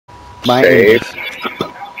Save.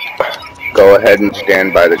 Go ahead and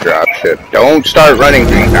stand by the dropship. Don't start running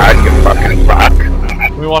me, God, you fucking fuck.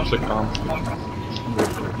 Let me watch the comms.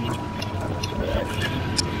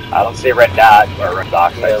 I don't see a red dot or a red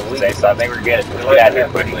box, I should say, so I think we're good. We'll get out of here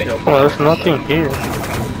quickly. Well, there's nothing here.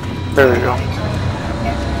 There we go.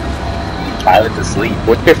 Pilot's asleep.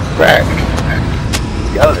 What the fuck?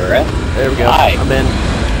 Let's go, right? There we go. Hi. I'm in.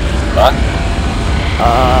 Huh?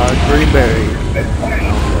 Greenberry. Wait,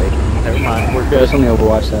 never mind. We're good. Just on the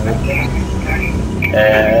Overwatch side.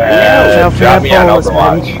 Drop me on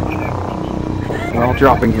Overwatch. We're all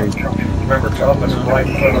dropping here. Remember, drop us right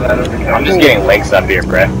in front of that other guy. I'm just getting links up here,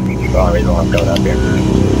 Brett. That's the only reason why I'm going up here.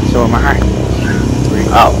 So am I.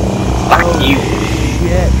 Oh, fuck you.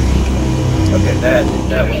 Shit. Okay, that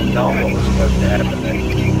was not what was supposed to happen then.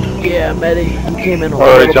 Yeah, Medi, you came in a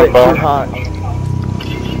Alright, little jump bit on. too hot.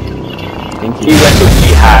 Thank He you. went to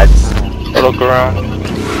jihads. Look around.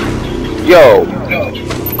 Yo,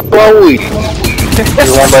 Chloe.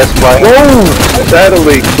 You want by supply? Whoa,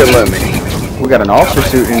 steadily killing me. We got an officer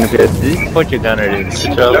suit in the pit. Put your gunner in.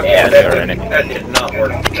 Good job. Yeah, That did not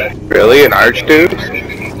work. Really, an archduke?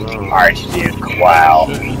 Archduke, wow.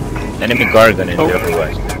 Enemy guard gun in the other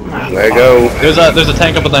way. There you go. There's a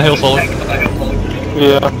tank up on the hill, Solar.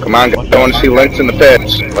 Yeah. Come on, I want to see links in the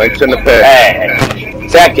pits. Links in the pits. Hey,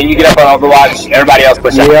 Zach, can you get up on Overwatch? Everybody else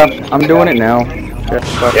push up. Yeah, I'm doing it now. Right,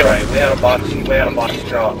 we had a box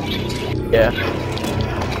drop. Yeah.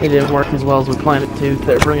 It didn't work as well as we planned it to.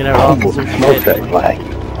 They're bringing out officers. Smoke that flag.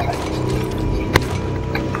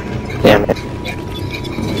 Damn it.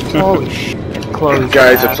 Holy shit. Close.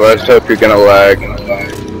 Guys, it's let's hope you're gonna lag.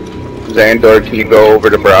 Xandor, can you go over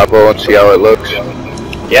to Bravo and see how it looks? Yep.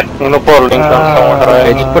 I'm gonna put a link on somewhere.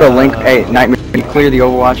 Okay, just put a link. Hey, Nightmare, can you clear the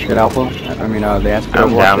Overwatch at Alpha? I mean, they asked for I'm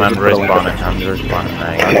Overwatch. down, they I'm just put a link. respawning. I'm respawning.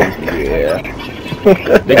 Yeah.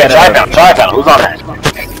 They got Tripound, who's on that?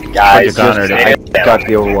 Guys, I got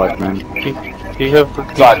the Overwatch, man. Do you have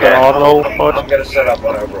an auto? I'm gonna set up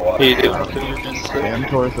on Overwatch. You do. Can you just I'm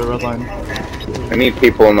towards the red line. I need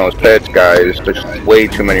people in those pits, guys. There's way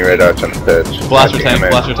too many red dots in the pits. Blaster God tank, damn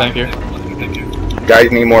it. blaster tank here.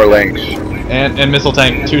 Guys need more links. And missile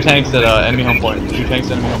tank. 2 tanks at enemy home point. 2 tanks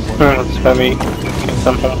at enemy home point. Let me get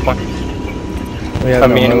some home point. We have I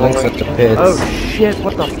mean, no links at the pits. Oh shit,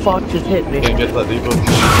 what the fuck just hit me? Can't get to that depot.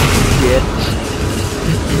 Shit.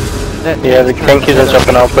 That Yeah, the tank isn't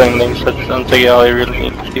jumping out playing names, but until y'all really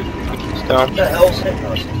need to keep this down. What the hell's hitting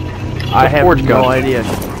us? I have forge no gun. idea.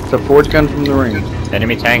 It's a forge gun from the ring.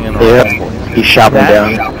 Enemy tank in the Yeah, he shot me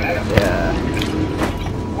down.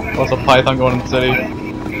 Yeah. Also, Python going in the city.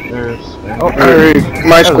 There's. Alright,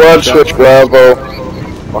 my squad switch Bravo.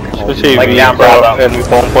 Especially Like if down you Bravo. and we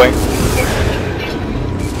home point.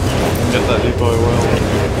 Get that depot as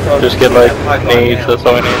well. Just get like nades, that's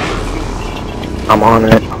all we need. I'm on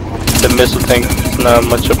it. The missile tank is not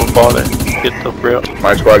much of a bother. Get the real.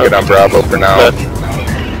 My squad get on Bravo for now. But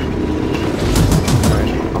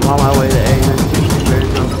I'm on my way to A. There's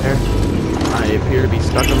no there. I appear to be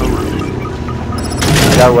stuck on the roof.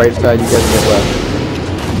 I got right side, you guys get left.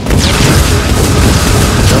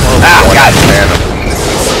 Ah, God.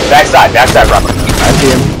 Backside, Robert. I see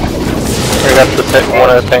him. I got the one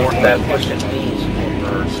of the tanks. That pushing these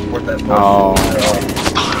reverse. Where that Oh.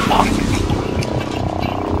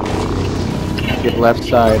 Get left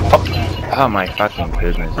side. Oh my fucking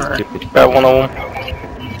goodness. Got one of them.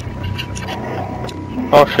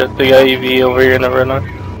 Oh shit, they got EV over here in the red line.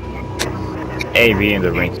 AV in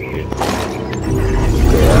the ring.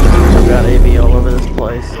 I've got AV all over this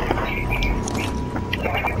place.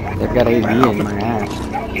 They've got AV in my ass.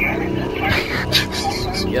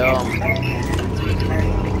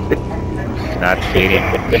 Not cheating.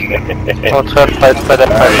 I'll try to fight by that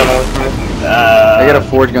Python away from me. They got a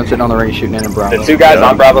forge gun sitting on the ring shooting in Bravo. The 2 guys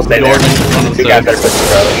on Bravo stay there. Jordan, The 2 guys better push the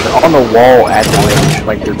Bravo. They're on the wall at the ring,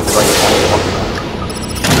 like they're like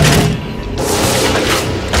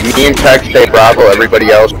Me and Tech stay Bravo,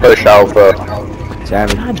 everybody else push Alpha.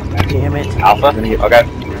 Savage. God damn it. Alpha? Okay.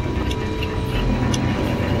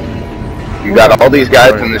 You got all these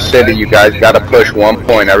guys in the city, you guys gotta push 1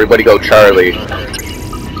 point. Everybody go Charlie.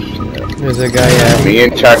 There's a guy at Me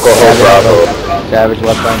and Tech will hold Bravo. Savage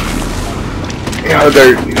left side. Yeah,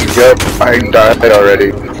 yep, I died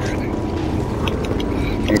already.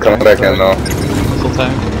 I'm coming back in though. Missile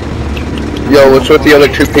tank. Yo, what's with the other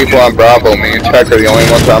 2 people on Bravo? Me and Tech are the only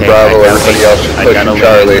ones on Bravo, everybody else is pushing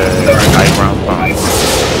Charlie. High ground phone.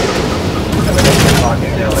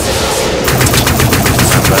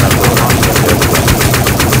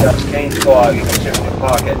 Kane squad, push it in the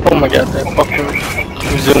pocket. Oh my god, that fucking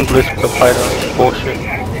zoom blitz with the Python is bullshit.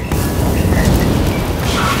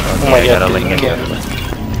 my got a god. link in here.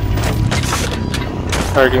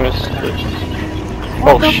 Arguments.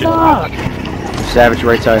 Oh shit. Savage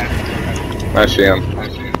right side. I see him.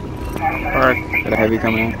 Alright. Got a heavy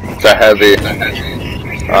coming in. It's a heavy.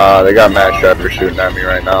 They got Matt Shepard shooting at me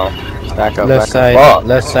right now. Back up, Left back side, Oh.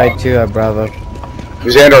 left side too at Bravo.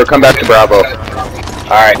 Xandor, come back to Bravo.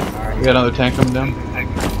 Alright. We got another tank coming down.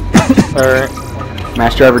 Alright. up.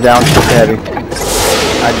 Mass driver down, just heavy.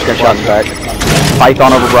 I just got shot in the back.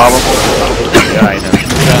 Python over Bravo. Yeah, I know.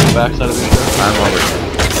 We got on the backside of the ship. I'm over.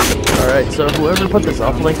 Alright, so whoever put this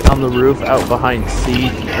uplink on the roof out behind C,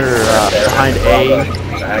 or behind A,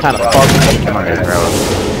 kind of fucked. Come on, guys, Bravo.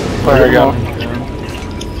 Fire gun.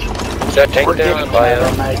 Is that tank down by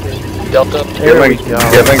Delta? Get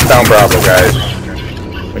links down Bravo,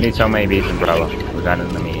 guys. We need so many beats in Bravo. We got an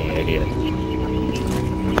enemy idiot.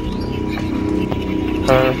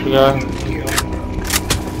 Yeah.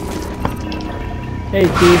 Hey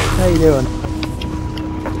Keith, how you doing?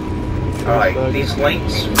 Alright, these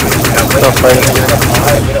links. Stop fighting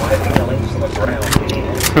again. We don't have any links to look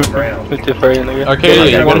around. It's too fighting again.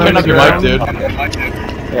 Arcadia, you wanna turn up your mic, dude?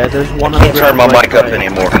 Yeah, there's one Can't turn my mic up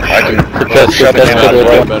anymore. I can That's shut it good, down. Way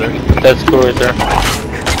right better. there. That's cool right there.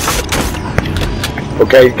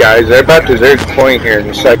 Okay, guys, they're about to their point here in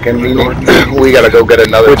a second. We gotta go get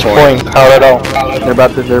another Which point? How at all? They're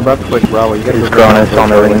about to push Bravo. You gotta Who's go going us on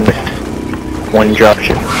the ring? One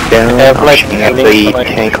dropship down. Have like Have the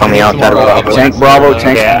tank on the outside of Bravo. Tank Bravo,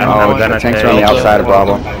 tank. Yeah, Oh, I'm gonna the tanks are on the take- outside of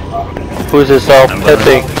Bravo. Who's this all? If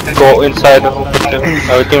they go inside the whole thing,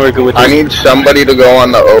 I think we're good with I this. need somebody to go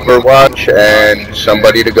on the Overwatch and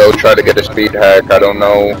somebody to go try to get a speed hack. I don't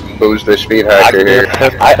know who's the speed hacker here.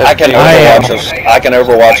 I can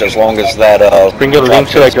overwatch as long as that Bring a link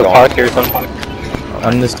to like a pocket or something.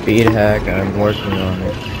 I'm the speed hack, I'm working on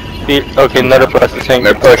it. Okay, another plus the tank.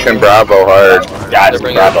 They're pushing Bravo hard. Guys,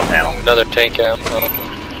 Bravo now. Another tank out.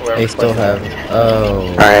 They still have, oh.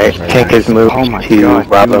 Alright, tank has moved Oh my to god.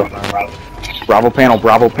 Bravo. Bravo panel,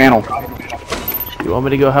 Bravo panel. You want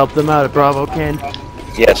me to go help them out at Bravo, Ken?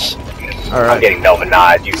 Yes. I'm Alright. getting Nova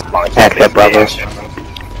Nod. You spawned Back up, Bravo.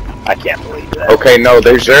 I can't believe that. Okay, no,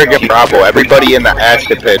 there's Zerg and Bravo. Everybody in the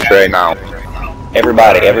Aston pitch right now.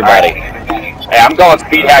 Everybody. Hey, I'm going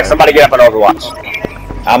speed hack. Somebody get up on Overwatch.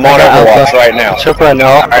 I'm on got Overwatch Alpha. right now. Check right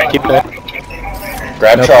now. Alright. Keep that.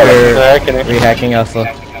 Grab Nope, Charlie. we're Hacking it. rehacking Alpha.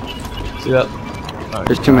 See that?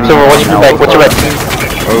 There's too many. Silver, what's your back? What's your back?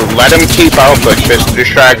 Let him keep Alpha, just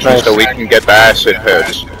distraction so we can get the acid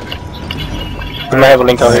pits. We might have a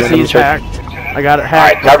link out here. Let me C's check. hacked. I got it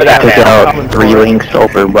hacked. Alright, cover that Took now. out 3 links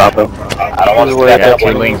over Bravo. I don't want to see that. 2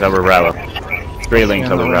 links over Bravo. 3 links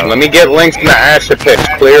over Bravo. Let me get links in the acid pits.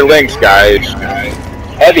 Clear links, guys.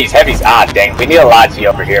 Heavies. Ah, dang. We need a Logi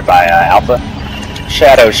over here by Alpha.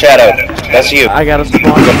 Shadow. That's you. I gotta spawn.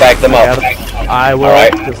 Go back them up. I will.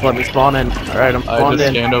 Alright. Just let me spawn in. Alright, I'm I spawned just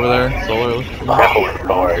in. scanned over there, solar. Oh,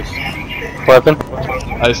 Lord. Weapon?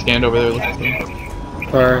 I just scanned over there,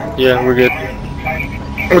 looking. Alright, yeah, we're good.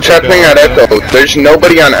 What's happening at Echo? There's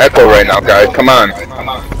nobody on Echo right now, guys. Come on.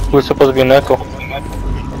 We're supposed to be an echo.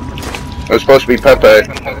 It was supposed to be Pepe.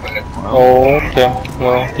 Oh, okay.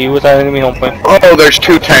 Well, he was at enemy home point. Oh, there's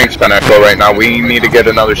 2 tanks on Echo right now. We need to get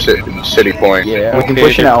another city point. Yeah, we can Okay,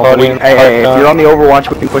 push an L. Pauline, Hey, if Python. you're on the Overwatch,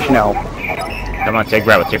 we can push an L. Come on, take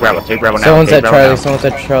Bravo now. Someone's take at Bravo Charlie, now. someone's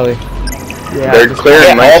at Charlie. Yeah, They're just- clearing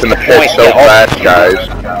Yeah, links off in the the pit point, so yeah, off- fast, guys.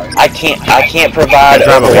 I can't provide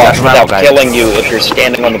Bravo, Overwatch Bravo, without guys. killing you if you're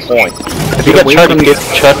standing on the point. If you got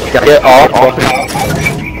Charlie, get off.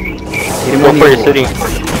 Go for your city.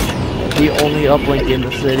 the only uplink in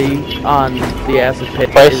the city on the acid pit.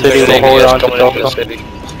 Vice is- City will hold on to Delta.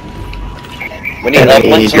 We need Enemy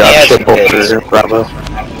uplink in the acid dropship pits. over Bravo.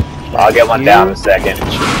 I'll get one down in a second.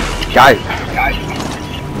 Guys,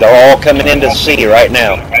 They're all coming into C right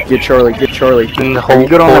now. get Charlie, get Charlie. In the Are whole you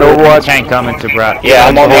good on that Overwatch? Tank coming to Bravo. Yeah,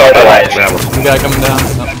 I'm on the Overwatch. One guy coming down.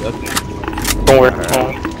 No, that's- Don't worry.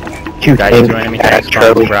 2 Guys, tanks two enemy at tanks from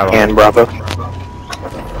Charlie Bravo. and Bravo.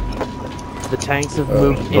 The tanks have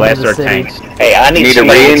moved into Blast the our city. tanks. Hey, I need Need to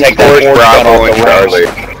somebody to take that reinforce forge gun Bravo off and the Charlie.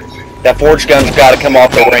 rings. That forge gun's gotta come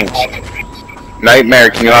off the rings. Nightmare,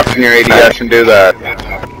 can you option your ADS and do that?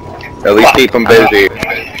 At least keep them busy.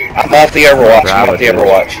 I'm off the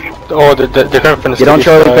Overwatch. Oh, they're coming from the Get on city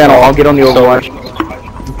Charlie side. panel, I'll get on the Overwatch.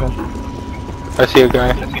 I see a guy.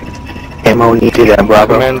 Ammo needed at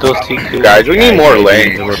Bravo. Commando CQ. Guys, we need more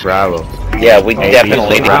links. Bravo. Yeah, we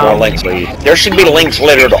definitely need more links. There should be links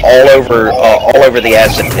littered all over the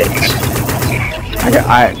acid pits.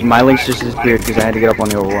 My links just disappeared because I had to get up on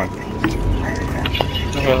the Overwatch.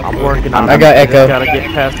 I'm working on I it. got Just Echo. gotta get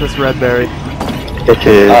past this red berry. This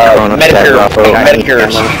is Chronos at Medicare, Bravo.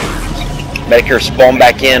 Medicare's, Medicare spawn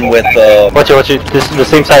back in with Watch it. This is the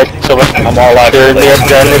same side. So I'm all out. they're next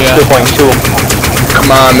 2.2.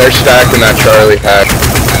 Come on, they're stacking that Charlie hack.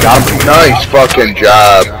 Got him. Nice fucking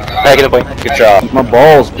job. I get a point. Good job. My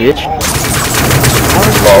balls, bitch.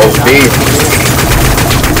 Balls deep.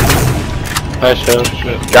 Nice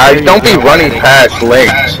shot. Guys, don't be running past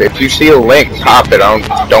links. If you see a link, pop it.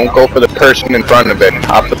 Don't go for the person in front of it.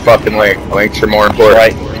 Pop the fucking link. Links are more important.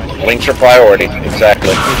 Right. Links are priority.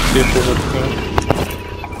 Exactly.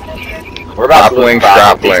 We're about Drop to lose links, Bravo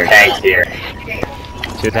drop with these links. tanks here.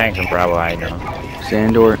 2 tanks in Bravo, I know.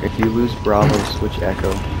 Sandor, if you lose Bravo, switch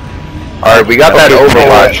Echo. Alright, we got that Okay,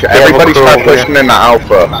 Overwatch. yeah, Everybody we'll start go over pushing in the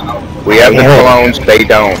Alpha. We have the clones, they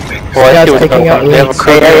don't. Oh, I see what's taking going out on. They have a links.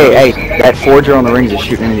 crew. Hey, that Forger on the rings is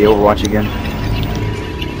shooting into the Overwatch again.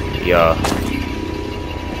 Yeah.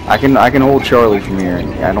 I can hold Charlie from here.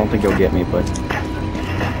 I don't think he'll get me, but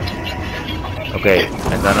Okay,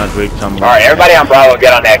 and then I'll reach some. Alright, everybody on Bravo,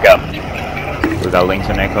 get on Echo. We got links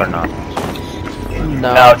in Echo or not?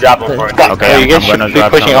 No, drop them for me. Okay, Hey, you guys I'm gonna should be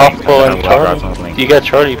drop pushing some off links. ball I'm and gonna drop some Charlie. links. You got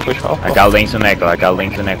Charlie, push off. I got links in Echo. I got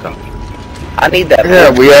links in Echo. I need that. Yeah,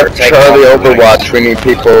 we have Charlie Overwatch. We need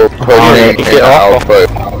people pushing in the Alpha.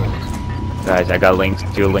 Guys, I got links,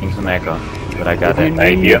 2 links in Echo. But I got an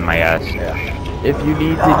Thank AD you. in my ass. Yeah. If you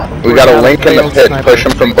need to... We got a link in the pit. Push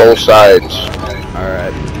them from both sides.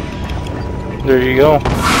 Alright. There you go.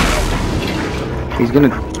 he's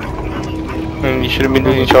gonna And you shouldn't be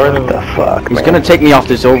losing Charlie. he's gonna take me off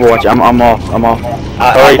this Overwatch. I'm off. I'm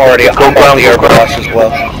Alright, already go on ground, the go ground. Overwatch as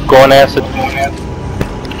well. Go on acid.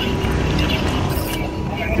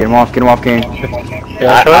 Get him off, Kane.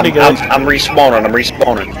 Yeah, Charlie, guys. I'm respawning. I'm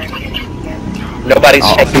respawning. Nobody's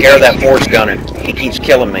taking care of that force gunner. He keeps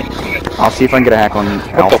killing me. I'll see if I can get a hack on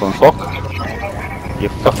What the Alpha. fuck? You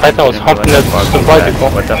The Python was humping that supply people.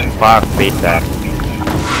 What the fuck, beat that?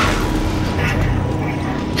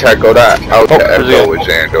 Check out that out to there's Echo a- with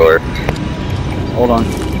Xandor. Hold on.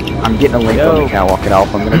 I'm getting a link on the catwalk at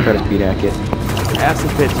Alpha. I'm gonna try to speed hack it. Acid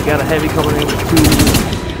pits, you got a heavy coming in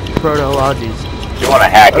with 2 proto-logies. If you want to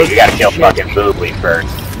hack it, you gotta kill fucking Boobly first.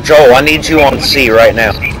 Joel, I need you on C right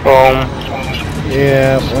now.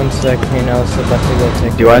 Yeah, 1 second. I was about to go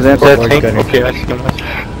take. Do I have Is that that? tank? Okay, I see him.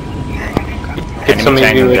 Get some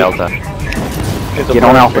tank easy in ready. Delta. Get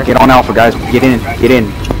on Alpha, guys. Get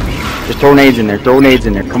in. Just throw nades in there.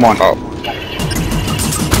 Come on. Oh,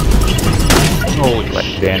 Holy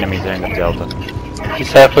shit. The enemies are in the Delta.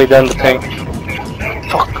 He's halfway down the tank.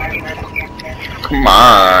 come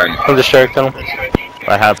on. I'm distracting him.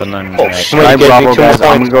 What happened on Oh, next? shit. Alright, Get me Bravo, 2 more guys. I'm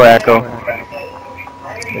points. gonna go Echo.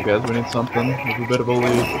 Hey guys, we need something. With a bit of a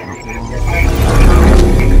lead.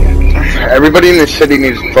 Everybody in the city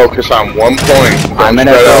needs to focus on one point. I'm Don't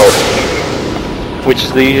in spread Echo. out. Which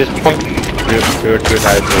is the easiest point?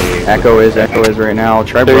 Echo is right now.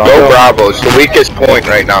 Try There you Bravo. Go Bravo. It's the weakest point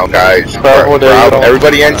right now, guys. Bravo, there you go.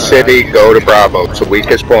 Everybody in city, go to Bravo. It's the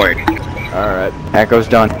weakest point. Alright. Echo's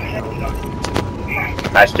done.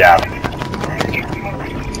 Nice job.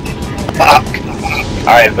 Fuck.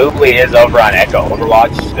 Alright, Boobly is over on Echo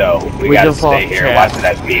Overwatch, so we gotta just lost stay here Chad. watching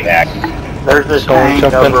that speed hack. There's a tank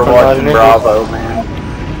Overwatch and Bravo, man.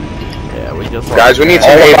 Yeah, we just Guys, we need some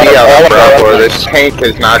All AV about- out all on about- Bravo. This tank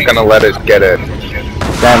is not gonna let us get it.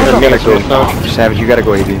 Savage, you gotta Okay, so go. Savage, you gotta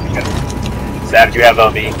go AV. Savage, you have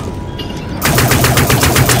OB.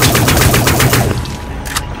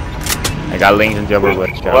 I got links in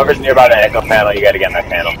Overwatch. Whoever's nearby the Echo panel, you gotta get in that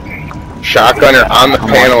panel. Shotgunner on the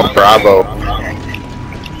panel, Bravo.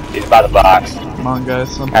 He's by the box. Come on guys,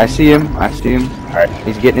 something. I see him. Alright.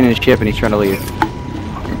 He's getting in his ship and he's trying to leave.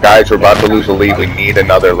 Guys, we're about to lose a lead. We need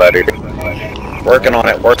another letter. Working on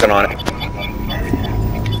it.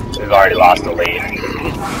 We've already lost the lead.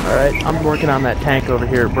 Alright, I'm working on that tank over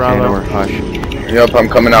here at Sandor, Bravo. hush. Yep, I'm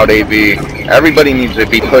coming out AV. Everybody needs to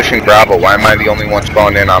be pushing Bravo. Why am I the only one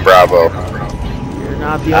spawned in on Bravo? You're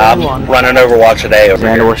not the I'm only one. running Overwatch today over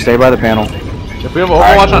here. Sandor, stay by the panel. If we have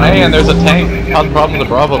Overwatch on A and there's a tank, cause problem to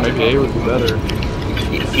Bravo, maybe A would be better.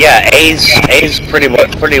 Yeah, A's pretty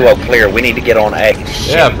well clear. We need to get on A.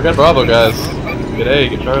 Yeah, forget Bravo guys. Get A,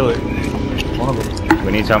 get Charlie. One of them.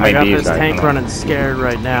 We need so I many got B's this right tank now. running scared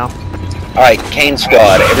right now. Alright, Kane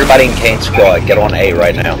Squad. Everybody in Kane Squad, get on A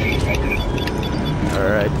right now.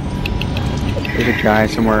 Alright. There's a guy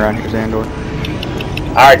somewhere around here, Sandor.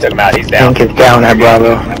 Alright, took him out, he's down. Tank is down at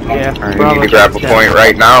Bravo. Yeah, Alright, We need to grab a point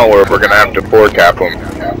right now, or we're gonna have to four cap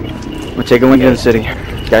them. We'll take a link in the city.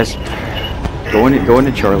 Guys, go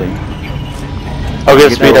into Charlie. I'll get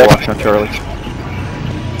Get speed the hack. Overwatch on Charlie.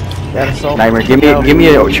 That assault. Nightmare, give me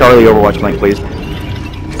a Charlie Overwatch link, please.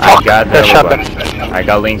 I got the that shotgun. Overwatch. I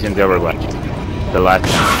got links in the Overwatch. the last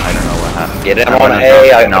time. I don't know what happened. Get in on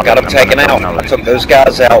A. I got them taken out. I took those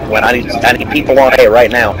guys out. When I need people on A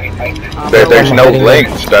right now. There's no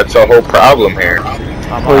links. That's the whole problem here.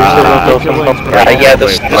 Yeah,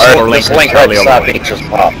 this link right beside me just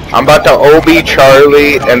popped. I'm about to OB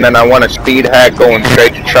Charlie, and then I want a speed hack going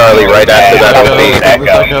straight to Charlie right after that OB.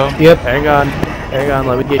 Echo. Yep. Hang on,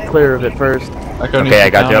 let me get clear of it first. Okay, I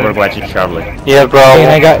got the other watching Charlie. Yeah, bro.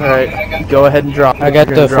 I got. Alright, go ahead and drop. I got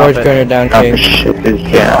the forge gunner down, Chase. Shit is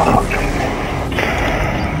down.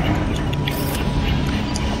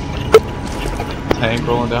 Tank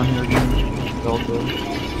rolling down here again. Delta.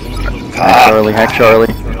 Hack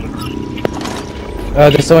Charlie.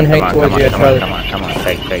 There's someone hanging towards you, Charlie. Come on,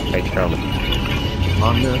 take Charlie.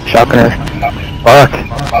 On there. Shotgunner. Fuck.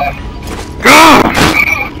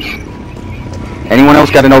 Anyone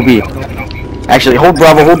else got an OB? Actually, hold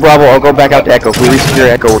Bravo, I'll go back out to Echo. If we resecure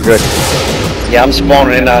Echo, we're good. Yeah, I'm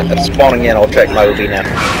spawning in. I'll check my OB now.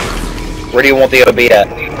 Where do you want the OB at?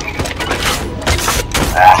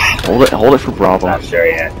 Hold it for Bravo. Not sure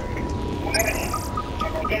yet.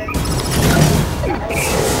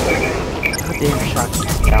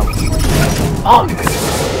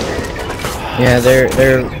 Yeah, they're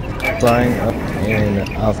flying up in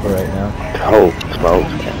Alpha right now. Oh, smoke.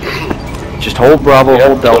 Just hold Bravo,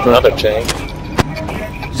 hold Delta. Another tank.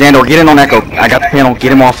 Xandor, get in on Echo. I got the panel.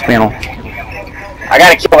 Get him off the panel. I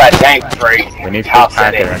gotta kill that tank free. We need to I'll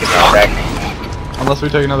pack send it. it. Back. Unless we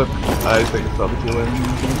take another. I think it's probably too late.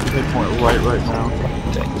 We take point right now.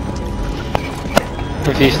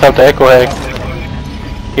 If you stop the echo hack,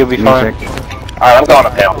 he'll be fine. Alright, I'm going to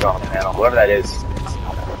panel. Whoever that is.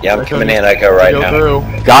 Yeah, I'm coming in Echo right now. Through.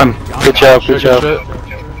 Got him. Good job, good job. Shit.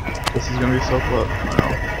 This is gonna be so close.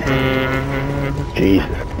 Jesus.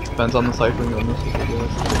 Depends on the cycling on this.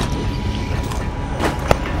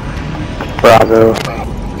 Bravo.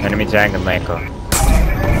 Enemy tank and Echo.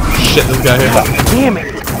 Shit, this guy here. Damn it!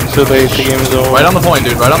 So the game is over. Right on the point,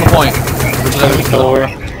 dude. Right on the point. It's over.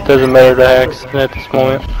 Doesn't matter the hacks at this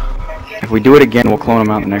moment. If we do it again, we'll clone him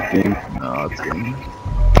out the next game. No, it's good.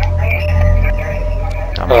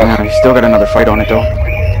 He's still got another fight on it though.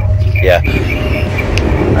 Yeah.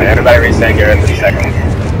 Alright, everybody reset here at the second.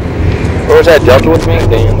 Where was that Delta with me?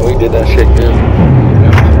 Damn, we did that shit good.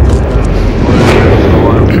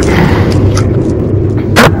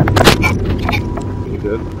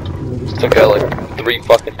 Took out like 3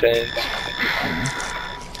 fucking tanks.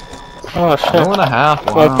 Oh shit. 1.5.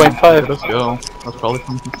 Wow. 1.5. Let's go. That's probably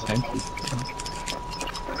from tank.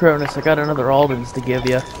 Cronus, I got another Aldens to give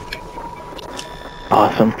you.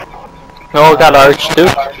 Awesome. No, I got Arch too.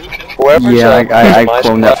 Yeah, I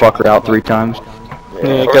cloned that fucker out 3 times.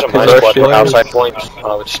 Yeah, got the outside points.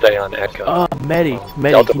 I would stay on Echo. Oh, Medi,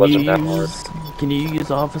 Delta wasn't that hard. can you use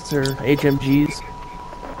officer HMGs?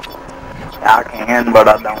 I can, but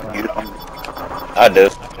I don't use them. I do.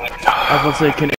 I was gonna say, can